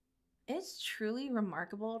It's truly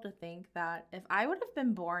remarkable to think that if I would have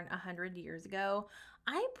been born 100 years ago,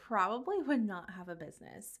 I probably would not have a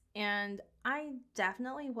business. And I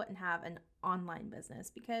definitely wouldn't have an online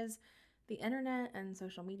business because the internet and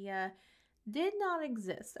social media did not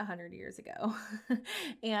exist 100 years ago.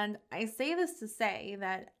 And I say this to say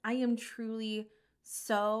that I am truly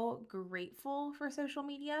so grateful for social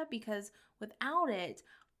media because without it,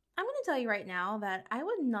 I'm going to tell you right now that I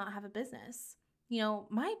would not have a business.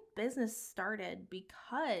 My business started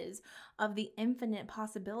because of the infinite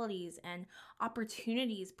possibilities and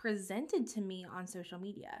opportunities presented to me on social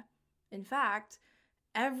media. In fact,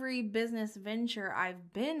 every business venture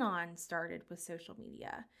I've been on started with social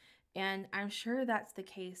media. And I'm sure that's the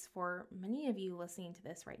case for many of you listening to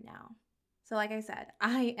this right now. So, like I said,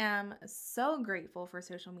 I am so grateful for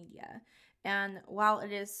social media. And while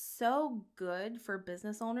it is so good for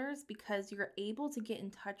business owners because you're able to get in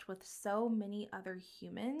touch with so many other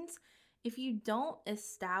humans, if you don't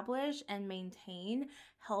establish and maintain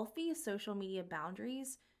healthy social media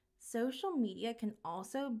boundaries, social media can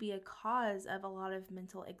also be a cause of a lot of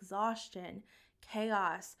mental exhaustion,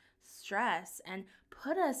 chaos, stress, and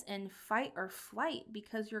put us in fight or flight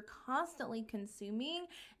because you're constantly consuming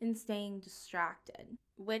and staying distracted,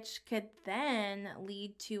 which could then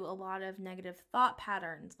lead to a lot of negative thought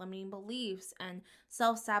patterns, limiting beliefs, and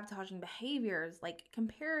self sabotaging behaviors like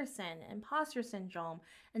comparison, imposter syndrome,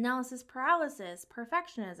 analysis paralysis,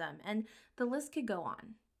 perfectionism, and the list could go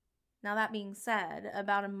on. Now, that being said,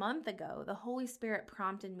 about a month ago, the Holy Spirit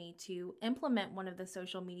prompted me to implement one of the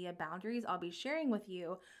social media boundaries I'll be sharing with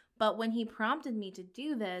you. But when He prompted me to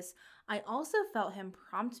do this, I also felt Him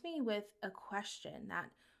prompt me with a question that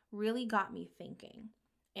really got me thinking.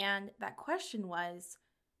 And that question was,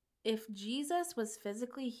 if Jesus was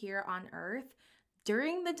physically here on earth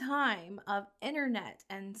during the time of internet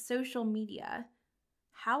and social media,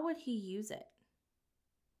 how would He use it?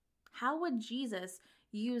 How would Jesus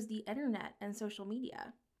use the internet and social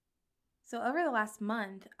media? So, over the last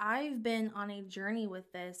month, I've been on a journey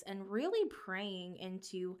with this and really praying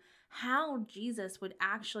into how Jesus would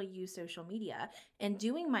actually use social media and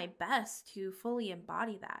doing my best to fully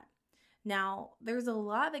embody that. Now, there's a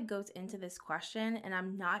lot that goes into this question, and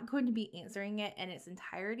I'm not going to be answering it in its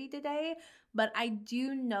entirety today, but I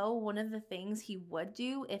do know one of the things he would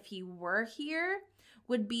do if he were here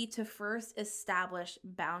would be to first establish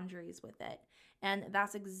boundaries with it. And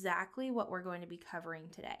that's exactly what we're going to be covering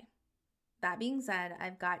today. That being said,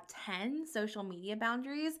 I've got 10 social media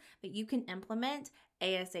boundaries that you can implement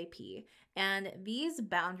ASAP. And these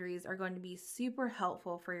boundaries are going to be super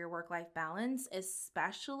helpful for your work-life balance,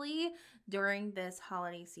 especially during this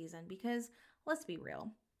holiday season, because let's be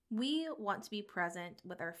real. We want to be present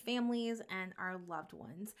with our families and our loved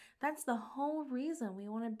ones. That's the whole reason we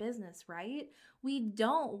want a business, right? We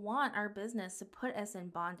don't want our business to put us in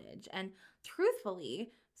bondage. And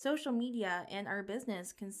truthfully, social media and our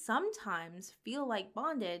business can sometimes feel like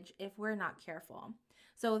bondage if we're not careful.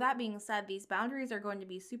 So, that being said, these boundaries are going to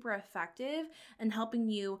be super effective in helping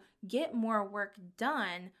you get more work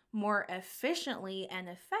done more efficiently and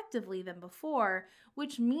effectively than before,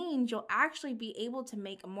 which means you'll actually be able to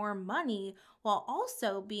make more money while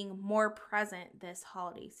also being more present this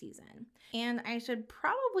holiday season. And I should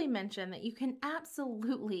probably mention that you can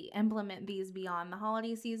absolutely implement these beyond the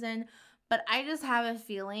holiday season, but I just have a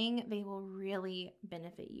feeling they will really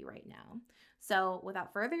benefit you right now. So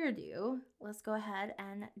without further ado, let's go ahead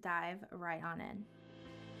and dive right on in.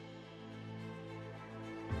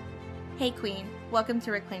 Hey Queen, welcome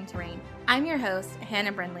to Reclaim to Reign. I'm your host,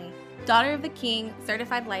 Hannah Brindley, daughter of the King,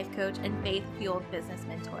 certified life coach, and faith-fueled business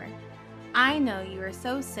mentor. I know you are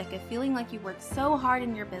so sick of feeling like you work so hard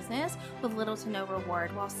in your business with little to no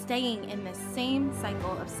reward while staying in this same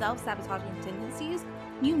cycle of self-sabotaging tendencies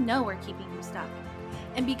you know are keeping you stuck.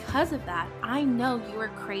 And because of that, I know you are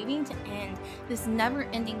craving to end this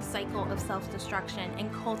never-ending cycle of self-destruction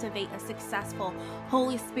and cultivate a successful,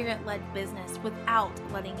 Holy Spirit-led business without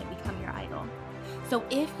letting it become your idol. So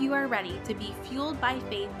if you are ready to be fueled by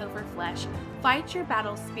faith over flesh, fight your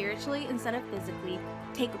battle spiritually instead of physically,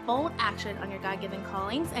 take bold action on your God-given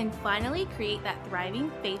callings, and finally create that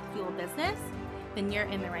thriving, faith-fueled business, then you're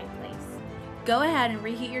in the right place. Go ahead and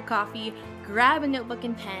reheat your coffee, grab a notebook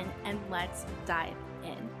and pen, and let's dive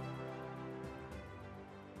in.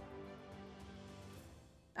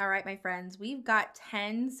 All right, my friends, we've got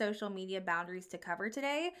 10 social media boundaries to cover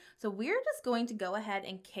today. So we're just going to go ahead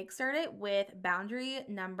and kickstart it with boundary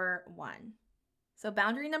number 1. So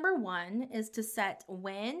boundary number 1 is to set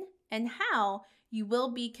when and how you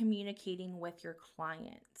will be communicating with your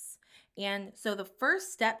clients. And so the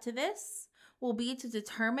first step to this will be to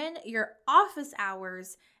determine your office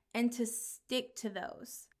hours and to stick to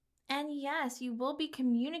those. And yes, you will be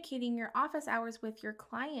communicating your office hours with your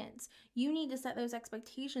clients. You need to set those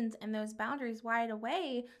expectations and those boundaries right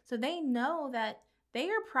away so they know that they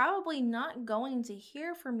are probably not going to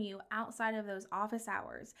hear from you outside of those office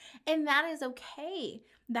hours. And that is okay.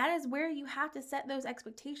 That is where you have to set those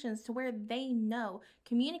expectations to where they know.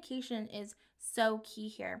 Communication is so key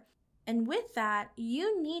here. And with that,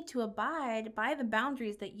 you need to abide by the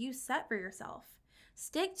boundaries that you set for yourself.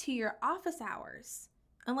 Stick to your office hours.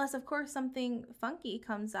 Unless, of course, something funky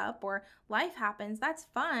comes up or life happens, that's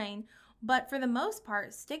fine. But for the most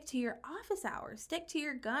part, stick to your office hours, stick to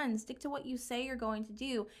your guns, stick to what you say you're going to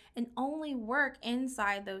do, and only work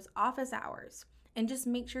inside those office hours. And just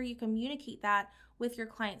make sure you communicate that with your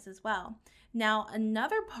clients as well. Now,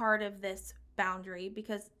 another part of this boundary,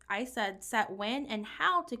 because I said set when and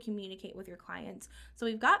how to communicate with your clients. So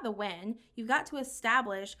we've got the when, you've got to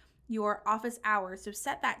establish your office hours. So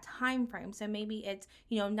set that time frame. So maybe it's,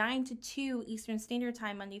 9 to 2 Eastern Standard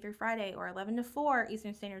Time Monday through Friday, or 11 to 4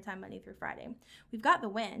 Eastern Standard Time Monday through Friday. We've got the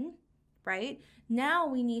when, right? Now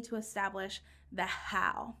we need to establish the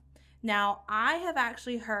how. Now, I have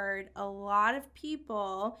actually heard a lot of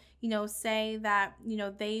people, say that,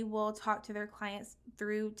 they will talk to their clients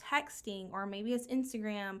through texting, or maybe it's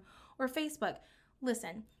Instagram or Facebook.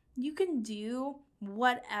 Listen, you can do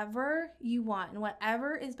whatever you want and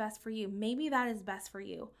whatever is best for you. Maybe that is best for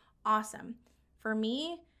you. Awesome. For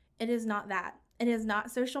me, it is not that. It is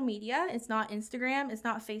not social media. It's not Instagram. It's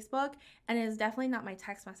not Facebook. And it is definitely not my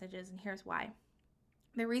text messages. And here's why.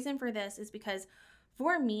 The reason for this is because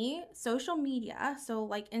for me, social media, so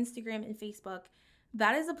like Instagram and Facebook,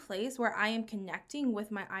 that is a place where I am connecting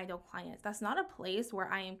with my ideal clients. That's not a place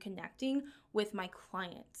where I am connecting with my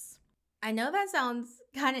clients. I know that sounds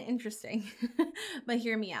kind of interesting, but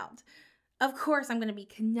hear me out. Of course, I'm going to be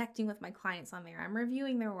connecting with my clients on there. I'm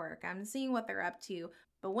reviewing their work. I'm seeing what they're up to.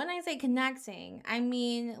 But when I say connecting, I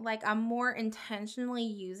mean like I'm more intentionally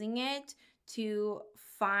using it to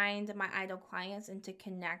find my ideal clients and to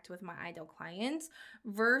connect with my ideal clients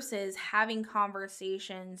versus having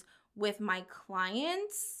conversations with my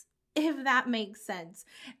clients, if that makes sense.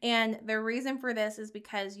 And the reason for this is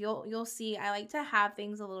because you'll see I like to have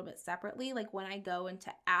things a little bit separately. Like when I go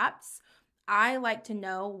into apps, I like to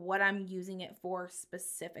know what I'm using it for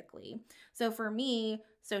specifically. So for me,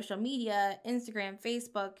 social media, Instagram,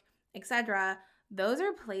 Facebook, etc., those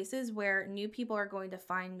are places where new people are going to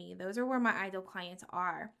find me. Those are where my ideal clients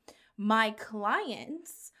are. My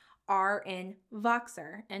clients are in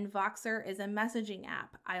Voxer, and Voxer is a messaging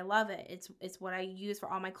app. I love it. It's what I use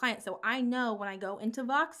for all my clients. So I know when I go into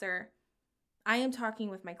Voxer, I am talking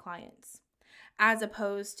with my clients, as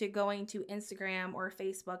opposed to going to Instagram or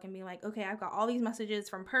Facebook and being like, okay, I've got all these messages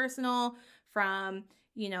from personal, from,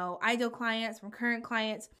 ideal clients, from current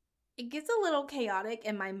clients. It gets a little chaotic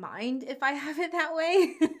in my mind if I have it that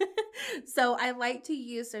way. So I like to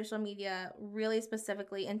use social media really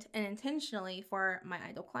specifically and intentionally for my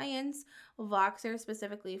ideal clients, Voxer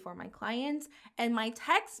specifically for my clients, and my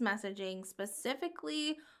text messaging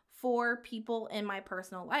specifically for people in my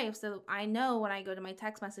personal life. So I know when I go to my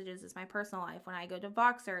text messages, it's my personal life. When I go to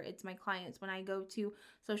Voxer, it's my clients. When I go to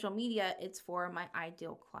social media, it's for my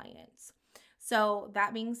ideal clients. So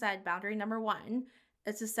that being said, boundary number 1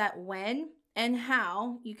 is to set when and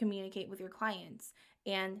how you communicate with your clients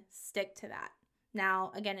and stick to that.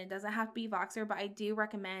 Now, again, it doesn't have to be Voxer, but I do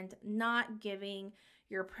recommend not giving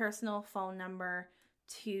your personal phone number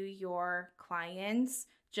to your clients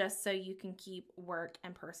just so you can keep work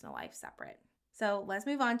and personal life separate. So let's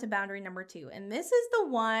move on to boundary number 2. And this is the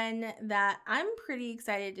one that I'm pretty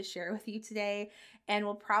excited to share with you today and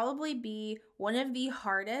will probably be one of the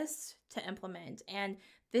hardest to implement. And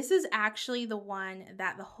this is actually the one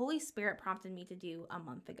that the Holy Spirit prompted me to do a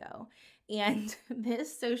month ago. And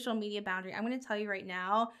this social media boundary, I'm going to tell you right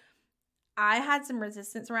now, I had some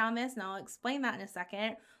resistance around this, and I'll explain that in a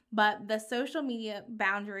second. But the social media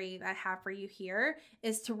boundary that I have for you here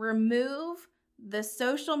is to remove the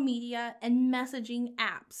social media and messaging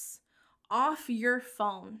apps off your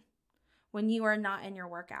phone when you are not in your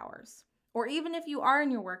work hours. Or even if you are in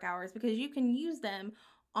your work hours, because you can use them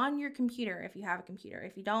on your computer if you have a computer.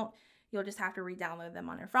 If you don't, you'll just have to re-download them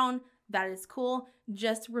on your phone. That is cool.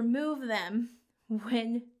 Just remove them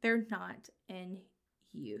when they're not in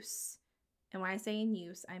use. And when I say in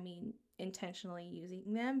use, I mean intentionally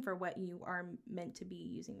using them for what you are meant to be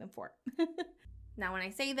using them for. Now, when I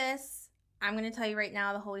say this, I'm going to tell you right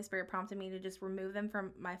now, the Holy Spirit prompted me to just remove them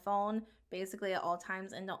from my phone basically at all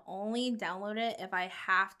times and to only download it if I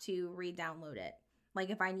have to re-download it. Like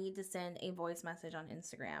if I need to send a voice message on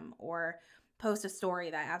Instagram or post a story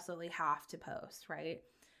that I absolutely have to post, right?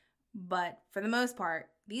 But for the most part,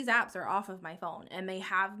 these apps are off of my phone, and they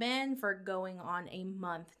have been for going on a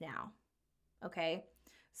month now. Okay.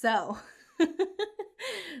 So,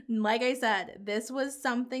 like I said, this was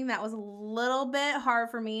something that was a little bit hard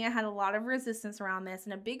for me. I had a lot of resistance around this.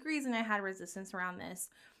 And a big reason I had resistance around this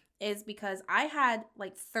is because I had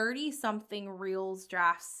like 30 something Reels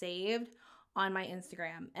drafts saved on my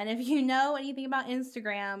Instagram. And if you know anything about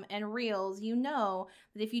Instagram and Reels, you know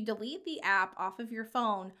that if you delete the app off of your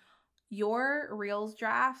phone, your Reels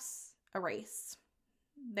drafts erase.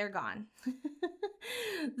 They're gone.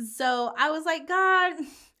 So I was like, God,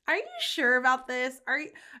 are you sure about this? Are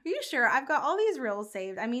you sure? I've got all these reels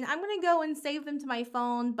saved. I mean, I'm going to go and save them to my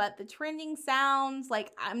phone, but the trending sounds,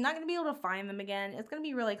 like I'm not going to be able to find them again. It's going to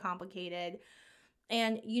be really complicated.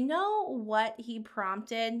 And you know what he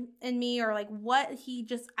prompted in me, or like what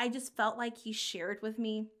I just felt like he shared with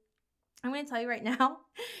me? I'm going to tell you right now.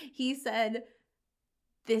 He said,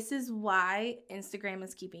 this is why Instagram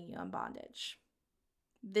is keeping you in bondage.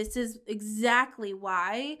 This is exactly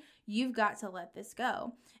why you've got to let this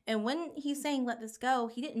go. And when he's saying let this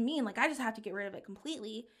go, he didn't mean like I just have to get rid of it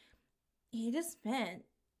completely. He just meant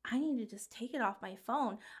I need to just take it off my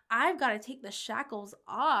phone. I've got to take the shackles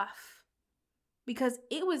off because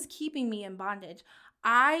it was keeping me in bondage.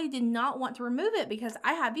 I did not want to remove it because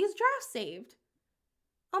I had these drafts saved.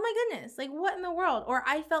 Oh my goodness, like what in the world? Or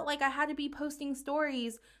I felt like I had to be posting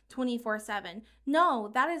stories 24/7.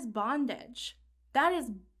 No, that is bondage. That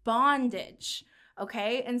is bondage,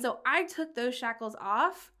 okay? And so I took those shackles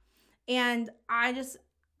off, and I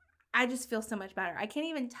just feel so much better. I can't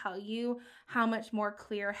even tell you how much more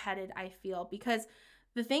clear-headed I feel, because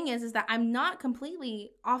the thing is that I'm not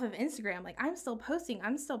completely off of Instagram. Like I'm still posting,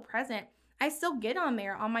 I'm still present. I still get on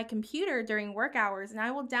there on my computer during work hours, and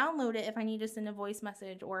I will download it if I need to send a voice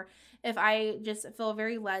message, or if I just feel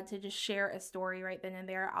very led to just share a story right then and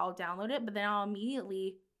there, I'll download it, but then I'll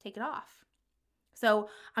immediately take it off. So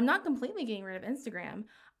I'm not completely getting rid of Instagram.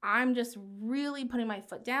 I'm just really putting my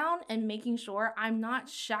foot down and making sure I'm not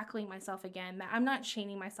shackling myself again, that I'm not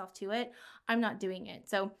chaining myself to it. I'm not doing it.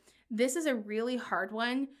 So this is a really hard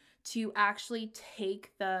one to actually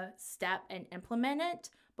take the step and implement it.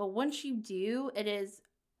 But once you do, it is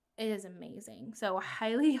amazing. So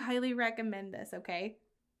highly, highly recommend this, okay?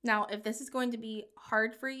 Now, if this is going to be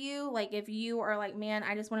hard for you, like if you are like, man,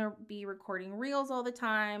 I just want to be recording reels all the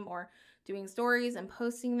time or doing stories and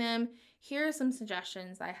posting them, here are some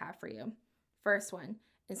suggestions I have for you. First one,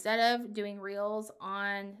 instead of doing reels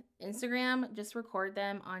on Instagram, just record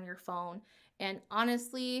them on your phone. And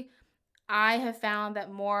honestly, I have found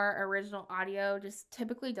that more original audio just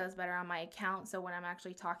typically does better on my account. So when I'm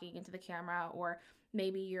actually talking into the camera, or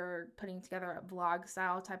maybe you're putting together a vlog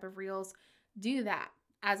style type of reels, do that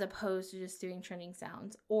as opposed to just doing trending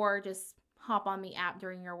sounds, or just hop on the app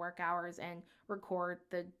during your work hours and record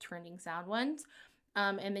the trending sound ones.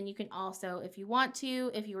 And then you can also, if you want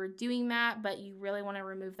to, if you were doing that, but you really want to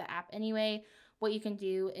remove the app anyway, what you can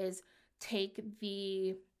do is take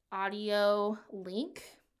the audio link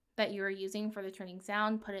that you are using for the trending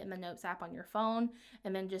sound, put it in the Notes app on your phone,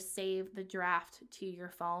 and then just save the draft to your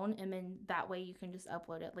phone. And then that way you can just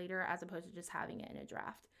upload it later as opposed to just having it in a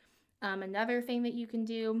draft. Another thing that you can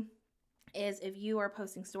do is if you are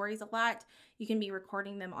posting stories a lot, you can be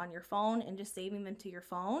recording them on your phone and just saving them to your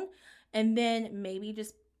phone, and then maybe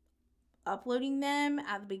just uploading them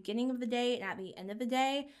at the beginning of the day and at the end of the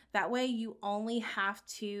day. That way you only have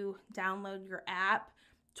to download your app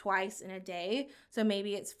twice in a day. So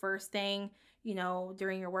maybe it's first thing,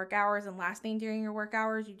 during your work hours, and last thing during your work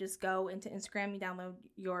hours. You just go into Instagram, you download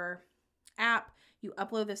your app, you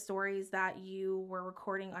upload the stories that you were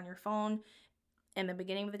recording on your phone in the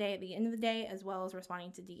beginning of the day, at the end of the day, as well as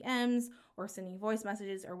responding to DMs or sending voice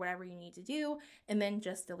messages or whatever you need to do, and then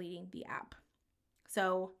just deleting the app.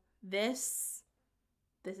 So this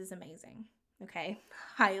is amazing. Okay,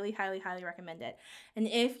 highly, highly, highly recommend it. And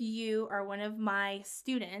if you are one of my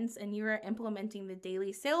students and you are implementing the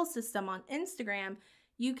daily sales system on Instagram,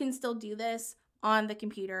 you can still do this on the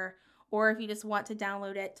computer, or if you just want to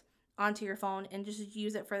download it onto your phone and just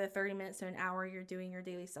use it for the 30 minutes to an hour you're doing your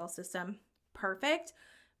daily sales system, perfect.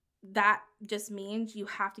 That just means you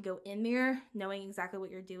have to go in there knowing exactly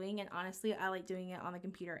what you're doing. And honestly, I like doing it on the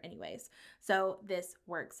computer anyways. So this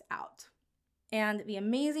works out. And the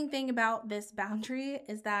amazing thing about this boundary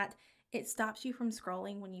is that it stops you from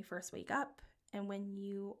scrolling when you first wake up and when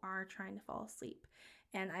you are trying to fall asleep.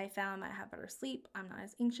 And I found that I have better sleep. I'm not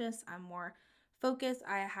as anxious. I'm more focused.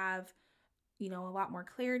 I have, a lot more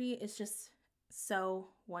clarity. It's just so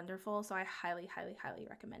wonderful. So I highly, highly, highly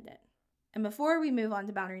recommend it. And before we move on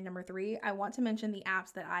to boundary number 3, I want to mention the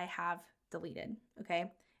apps that I have deleted,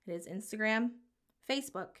 okay? It is Instagram,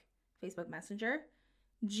 Facebook, Facebook Messenger,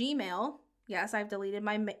 Gmail. Yes, I've deleted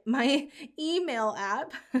my email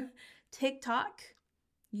app, TikTok,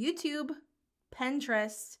 YouTube,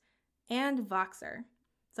 Pinterest, and Voxer.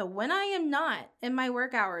 So when I am not in my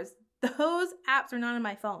work hours, those apps are not on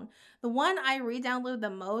my phone. The one I re-download the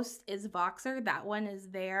most is Voxer. That one is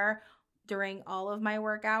there during all of my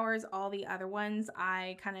work hours. All the other ones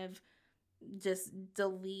I kind of just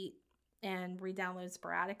delete and re-download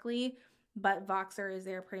sporadically. But Voxer is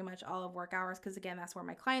there pretty much all of work hours because, again, that's where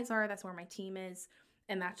my clients are. That's where my team is.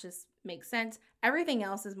 And that just makes sense. Everything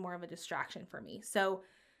else is more of a distraction for me. So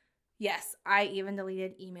yes, I even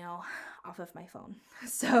deleted email off of my phone.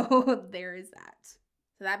 So there is that.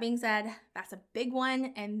 So that being said, that's a big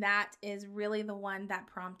one. And that is really the one that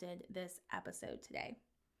prompted this episode today.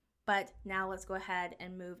 But now let's go ahead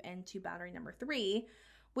and move into boundary number 3,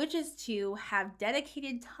 which is to have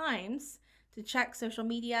dedicated times to check social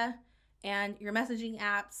media and your messaging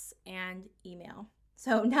apps and email.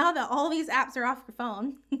 So now that all these apps are off your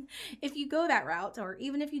phone, if you go that route, or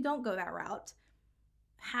even if you don't go that route,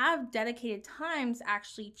 have dedicated times to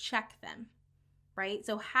actually check them, right?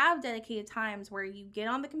 So have dedicated times where you get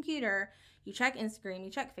on the computer, you check Instagram,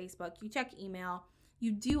 you check Facebook, you check email,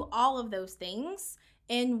 you do all of those things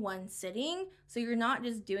in one sitting. So you're not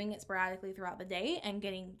just doing it sporadically throughout the day and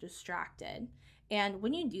getting distracted. And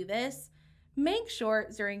when you do this, make sure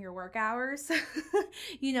it's during your work hours,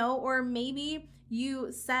 or maybe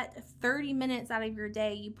you set 30 minutes out of your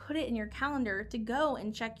day, you put it in your calendar to go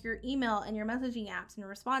and check your email and your messaging apps and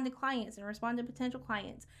respond to clients and respond to potential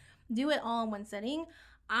clients. Do it all in one sitting.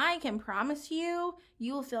 I can promise you,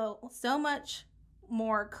 you will feel so much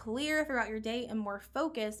more clear throughout your day and more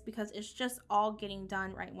focused because it's just all getting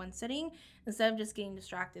done right in one sitting instead of just getting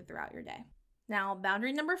distracted throughout your day. Now,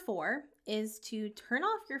 boundary number 4 is to turn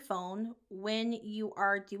off your phone when you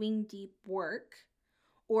are doing deep work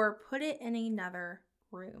or put it in another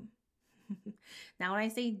room. Now, when I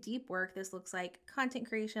say deep work, this looks like content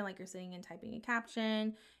creation, like you're sitting and typing a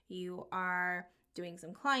caption, you are doing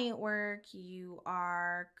some client work, you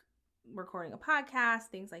are recording a podcast,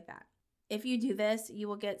 things like that. If you do this, you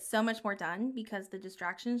will get so much more done because the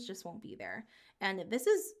distractions just won't be there. And this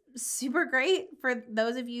is super great for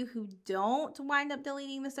those of you who don't wind up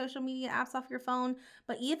deleting the social media apps off your phone.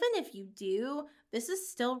 But even if you do, this is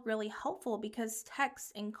still really helpful because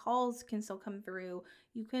texts and calls can still come through.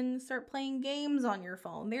 You can start playing games on your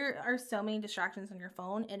phone. There are so many distractions on your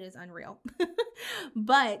phone. It is unreal.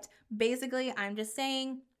 But basically, I'm just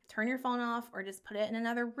saying, turn your phone off or just put it in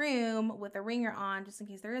another room with a ringer on just in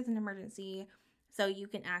case there is an emergency so you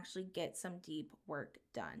can actually get some deep work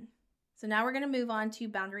done. So now we're going to move on to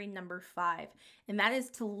boundary number 5, and that is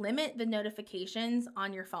to limit the notifications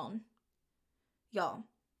on your phone. Y'all,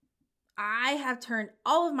 I have turned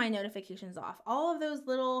all of my notifications off. All of those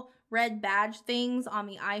little red badge things on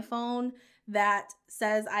the iPhone that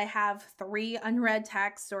says I have 3 unread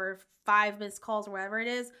texts or 5 missed calls or whatever it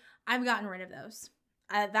is, I've gotten rid of those.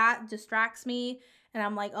 That distracts me and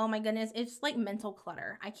I'm like, oh my goodness, it's like mental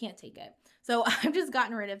clutter. I can't take it. So I've just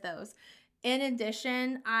gotten rid of those. In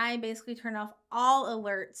addition, I basically turn off all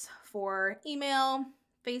alerts for email,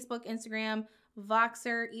 Facebook, Instagram,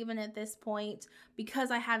 Voxer, even at this point,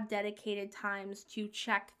 because I have dedicated times to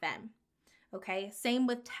check them. Okay, same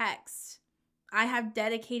with text. I have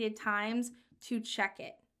dedicated times to check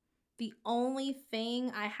it. The only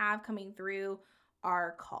thing I have coming through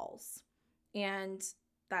are calls. And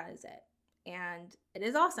that is it. And it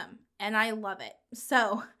is awesome. And I love it.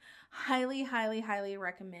 So highly, highly, highly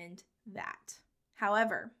recommend that.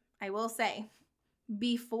 However, I will say,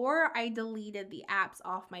 before I deleted the apps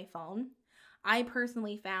off my phone, I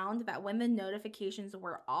personally found that when the notifications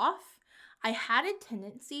were off, I had a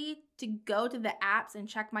tendency to go to the apps and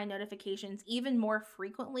check my notifications even more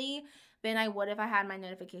frequently than I would if I had my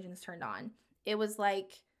notifications turned on. It was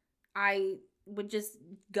like I would just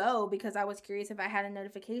go because I was curious if I had a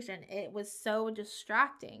notification. It was so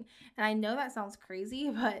distracting. And I know that sounds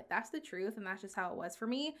crazy, but that's the truth and that's just how it was for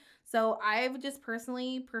me. So I've just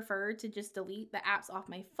personally preferred to just delete the apps off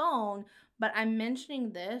my phone, but I'm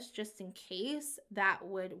mentioning this just in case that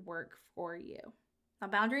would work for you. Now,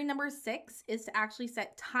 boundary number 6 is to actually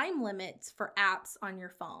set time limits for apps on your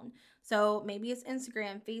phone. So maybe it's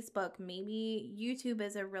Instagram, Facebook, maybe YouTube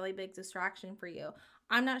is a really big distraction for you.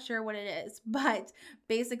 I'm not sure what it is, but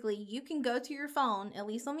basically you can go to your phone, at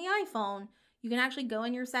least on the iPhone, you can actually go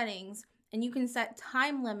in your settings and you can set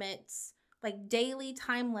time limits, like daily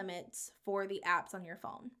time limits for the apps on your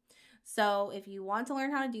phone. So if you want to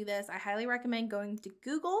learn how to do this, I highly recommend going to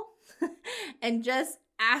Google and just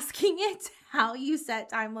asking it how you set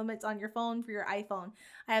time limits on your phone for your iPhone.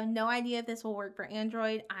 I have no idea if this will work for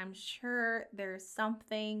Android. I'm sure there's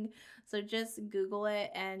something. So just Google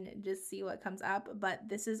it and just see what comes up. But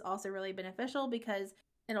this is also really beneficial because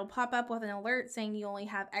it'll pop up with an alert saying you only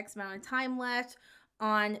have X amount of time left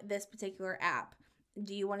on this particular app.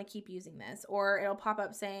 Do you want to keep using this? Or it'll pop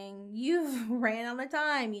up saying you've ran out of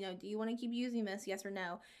time. Do you want to keep using this? Yes or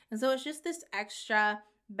no? And so it's just this extra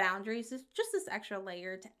boundaries, is just this extra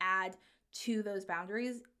layer to add to those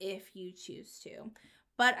boundaries if you choose to.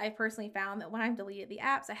 But I personally found that when I've deleted the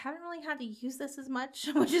apps, I haven't really had to use this as much,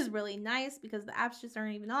 which is really nice because the apps just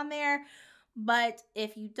aren't even on there. But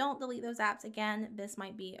if you don't delete those apps, again, this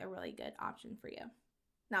might be a really good option for you.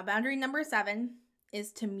 Now, boundary number 7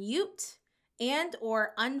 is to mute and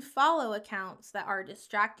or unfollow accounts that are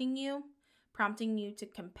distracting you, prompting you to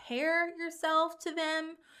compare yourself to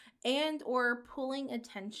them, and or pulling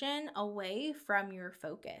attention away from your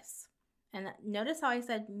focus. And notice how I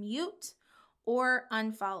said mute or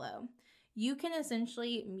unfollow. You can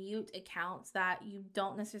essentially mute accounts that you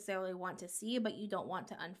don't necessarily want to see, but you don't want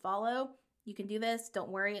to unfollow. You can do this.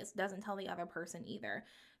 Don't worry, it doesn't tell the other person either.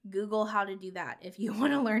 Google how to do that if you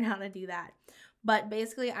want to learn how to do that. But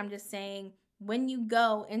basically, I'm just saying when you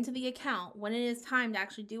go into the account, when it is time to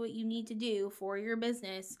actually do what you need to do for your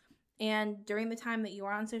business, and during the time that you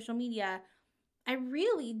are on social media, I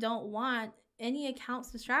really don't want any accounts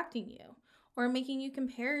distracting you or making you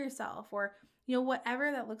compare yourself or,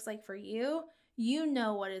 whatever that looks like for you.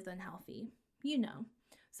 What is unhealthy.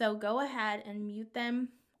 So go ahead and mute them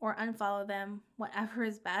or unfollow them, whatever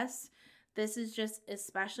is best. This is just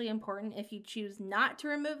especially important if you choose not to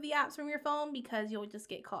remove the apps from your phone because you'll just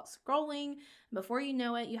get caught scrolling. Before you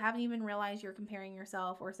know it, you haven't even realized you're comparing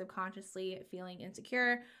yourself or subconsciously feeling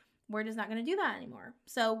insecure. We're just not going to do that anymore.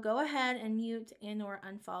 So go ahead and mute and or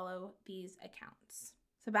unfollow these accounts.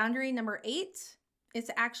 So boundary number 8 is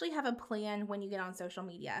to actually have a plan when you get on social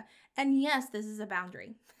media. And yes, this is a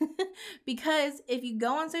boundary because if you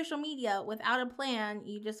go on social media without a plan,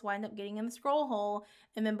 you just wind up getting in the scroll hole.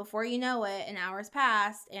 And then before you know it, an hour's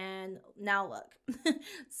passed and now look.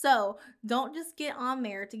 So don't just get on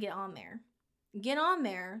there to get on there. Get on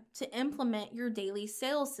there to implement your daily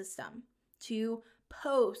sales system, to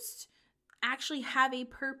post, actually have a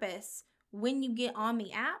purpose when you get on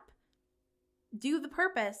the app, do the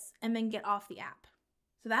purpose, and then get off the app.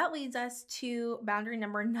 So that leads us to boundary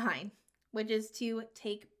number 9, which is to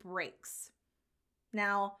take breaks.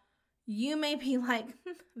 Now, you may be like,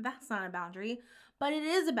 that's not a boundary, but it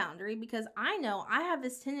is a boundary because I know I have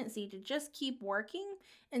this tendency to just keep working,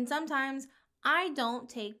 and sometimes I don't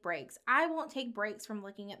take breaks. I won't take breaks from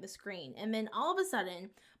looking at the screen. And then all of a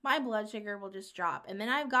sudden, my blood sugar will just drop. And then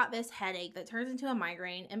I've got this headache that turns into a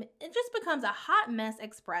migraine. And it just becomes a hot mess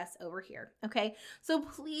express over here. Okay? So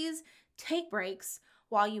please take breaks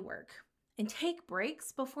while you work. And take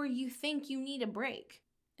breaks before you think you need a break.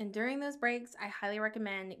 And during those breaks, I highly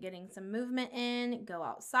recommend getting some movement in. Go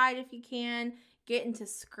outside if you can. Get into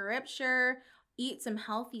scripture. Eat some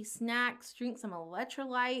healthy snacks, drink some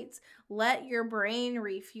electrolytes, let your brain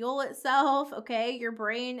refuel itself, okay? Your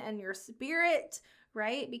brain and your spirit,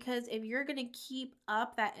 right? Because if you're going to keep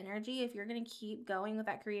up that energy, if you're going to keep going with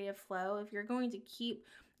that creative flow, if you're going to keep,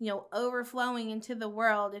 overflowing into the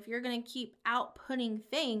world, if you're going to keep outputting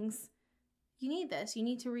things, you need this. You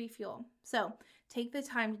need to refuel. So take the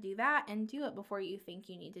time to do that and do it before you think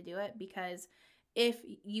you need to do it, because if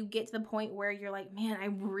you get to the point where you're like, man, I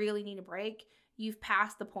really need a break, you've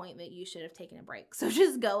passed the point that you should have taken a break. So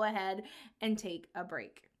just go ahead and take a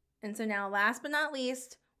break. And so now, last but not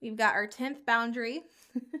least, we've got our 10th boundary,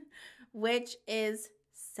 which is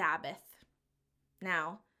Sabbath.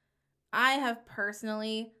 Now, I have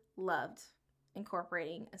personally loved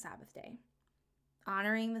incorporating a Sabbath day.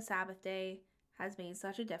 Honoring the Sabbath day has made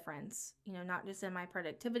such a difference, not just in my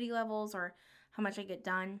productivity levels or how much I get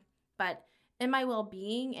done, but in my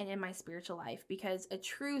well-being and in my spiritual life, because a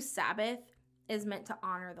true Sabbath is meant to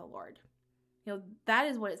honor the Lord. That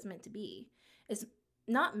is what it's meant to be. It's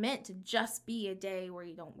not meant to just be a day where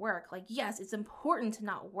you don't work. Like, yes, it's important to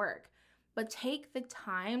not work, but take the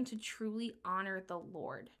time to truly honor the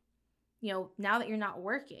Lord. Now that you're not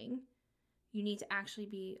working, you need to actually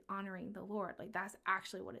be honoring the Lord. Like, that's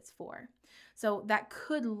actually what it's for. So that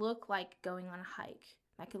could look like going on a hike.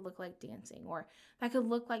 That could look like dancing, or that could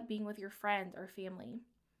look like being with your friend or family.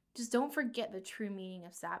 Just don't forget the true meaning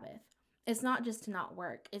of Sabbath. It's not just to not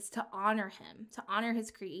work. It's to honor him, to honor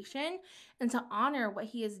his creation, and to honor what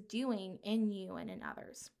he is doing in you and in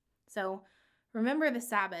others. So remember the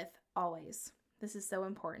Sabbath always. This is so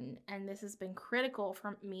important. And this has been critical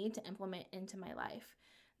for me to implement into my life,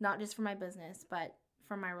 not just for my business, but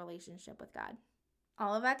for my relationship with God.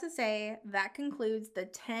 All of that to say, that concludes the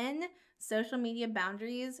 10 social media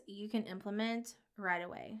boundaries you can implement right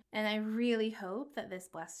away. And I really hope that this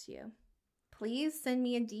blessed you. Please send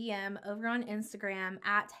me a DM over on Instagram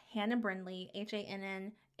at Hannah Brindley,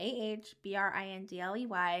 HannahBrindley,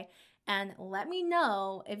 and let me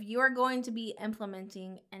know if you are going to be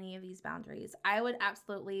implementing any of these boundaries. I would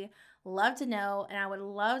absolutely love to know, and I would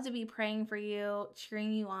love to be praying for you,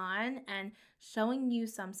 cheering you on, and showing you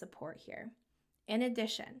some support here. In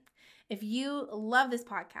addition, if you love this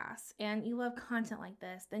podcast and you love content like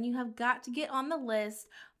this, then you have got to get on the list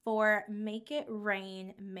for Make It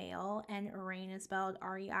Rain Mail, and rain is spelled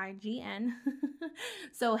REIGN.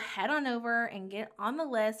 So head on over and get on the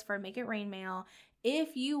list for Make It Rain Mail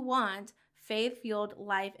if you want faith-fueled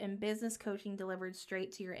life and business coaching delivered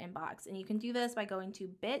straight to your inbox. And you can do this by going to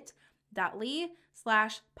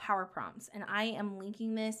bit.ly/powerprompts. And I am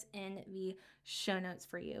linking this in the show notes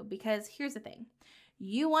for you, because here's the thing.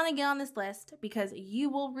 You want to get on this list because you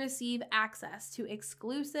will receive access to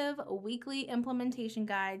exclusive weekly implementation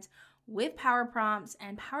guides with power prompts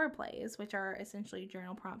and power plays, which are essentially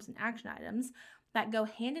journal prompts and action items that go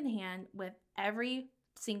hand in hand with every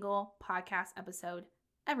single podcast episode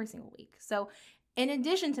every single week. So in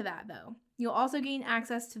addition to that, though, you'll also gain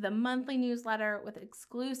access to the monthly newsletter with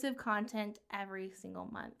exclusive content every single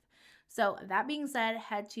month. So that being said,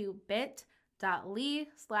 head to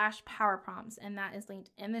bit.ly/powerprompts, and that is linked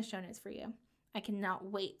in the show notes for you. I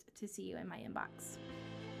cannot wait to see you in my inbox.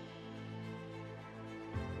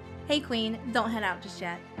 Hey Queen, don't head out just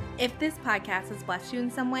yet. If this podcast has blessed you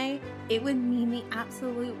in some way, it would mean the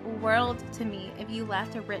absolute world to me if you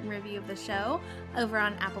left a written review of the show over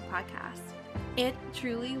on Apple Podcasts. It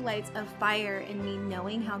truly lights a fire in me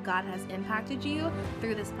knowing how God has impacted you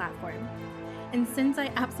through this platform. And since I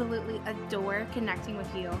absolutely adore connecting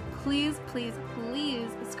with you, please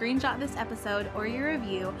screenshot this episode or your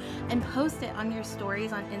review and post it on your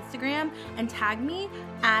stories on Instagram and tag me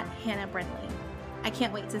at Hannah Brindley. I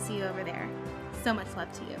can't wait to see you over there. So much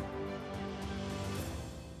love to you.